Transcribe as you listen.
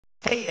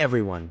Hey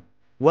everyone,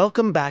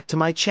 welcome back to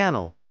my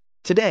channel.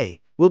 Today,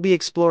 we'll be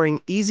exploring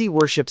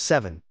EasyWorship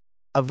 7,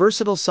 a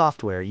versatile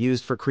software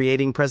used for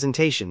creating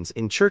presentations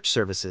in church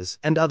services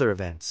and other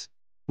events.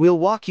 We'll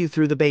walk you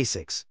through the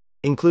basics,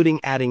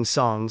 including adding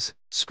songs,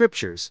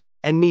 scriptures,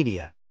 and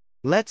media.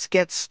 Let's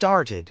get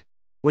started.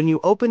 When you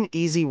open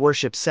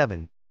EasyWorship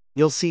 7,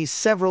 you'll see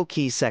several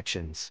key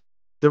sections.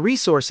 The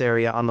resource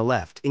area on the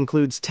left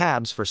includes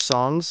tabs for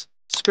songs,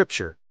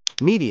 scripture,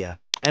 media,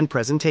 and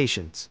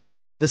presentations.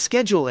 The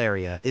schedule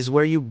area is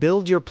where you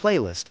build your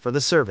playlist for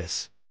the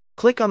service.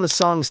 Click on the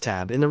Songs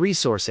tab in the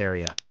resource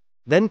area,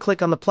 then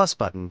click on the plus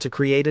button to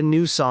create a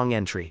new song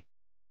entry.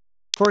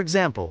 For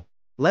example,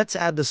 let's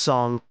add the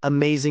song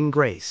Amazing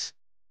Grace.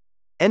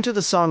 Enter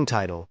the song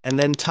title and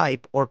then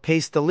type or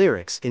paste the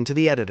lyrics into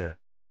the editor.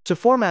 To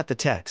format the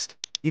text,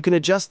 you can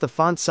adjust the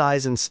font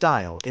size and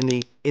style in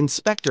the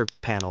Inspector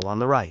panel on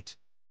the right.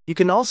 You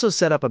can also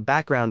set up a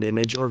background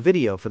image or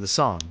video for the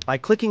song by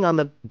clicking on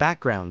the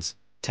Backgrounds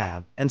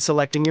tab and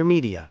selecting your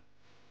media.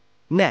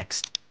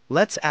 Next,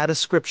 let's add a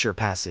scripture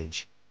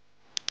passage.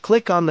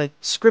 Click on the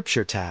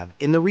Scripture tab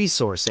in the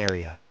resource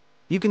area.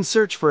 You can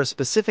search for a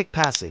specific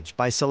passage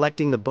by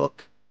selecting the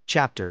book,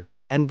 chapter,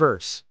 and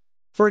verse.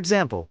 For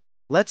example,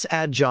 let's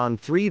add John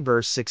 3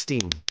 verse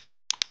 16.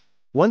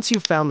 Once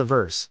you've found the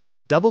verse,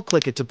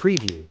 double-click it to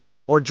preview,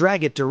 or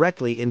drag it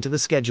directly into the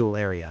schedule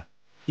area.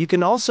 You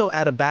can also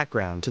add a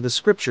background to the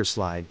scripture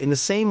slide in the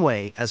same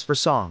way as for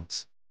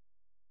songs.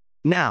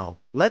 Now,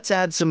 let's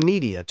add some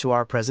media to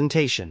our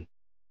presentation.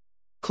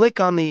 Click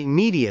on the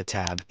Media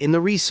tab in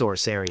the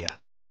resource area.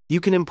 You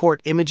can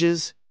import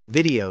images,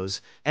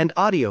 videos, and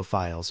audio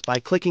files by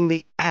clicking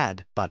the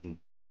Add button.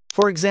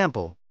 For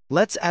example,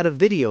 let's add a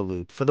video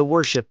loop for the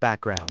worship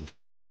background.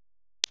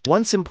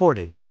 Once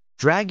imported,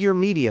 drag your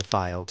media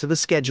file to the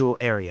schedule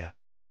area.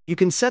 You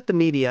can set the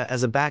media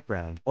as a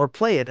background or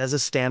play it as a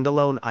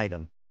standalone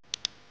item.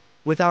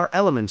 With our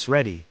elements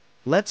ready,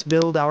 let's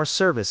build our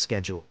service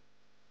schedule.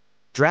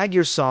 Drag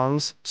your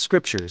songs,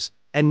 scriptures,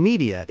 and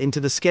media into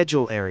the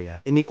schedule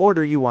area in the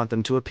order you want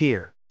them to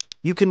appear.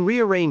 You can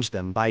rearrange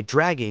them by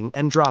dragging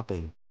and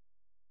dropping.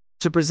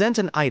 To present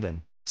an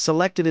item,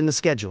 select it in the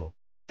schedule,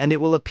 and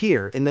it will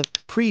appear in the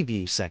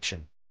Preview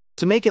section.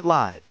 To make it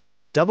live,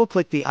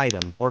 double-click the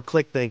item or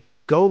click the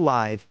Go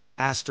Live **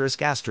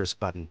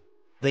 button.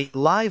 The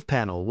Live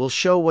panel will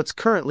show what's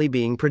currently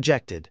being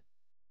projected.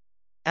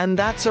 And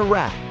that's a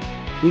wrap.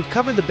 We've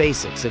covered the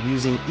basics of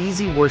using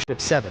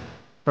EasyWorship 7.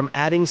 From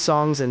adding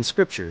songs and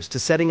scriptures to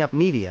setting up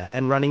media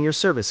and running your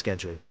service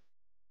schedule.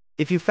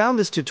 If you found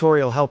this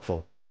tutorial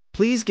helpful,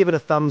 please give it a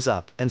thumbs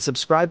up and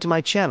subscribe to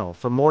my channel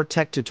for more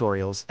tech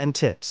tutorials and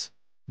tips.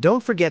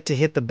 Don't forget to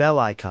hit the bell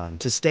icon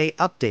to stay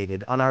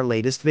updated on our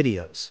latest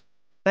videos.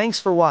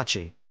 Thanks for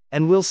watching,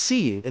 and we'll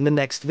see you in the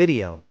next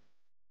video.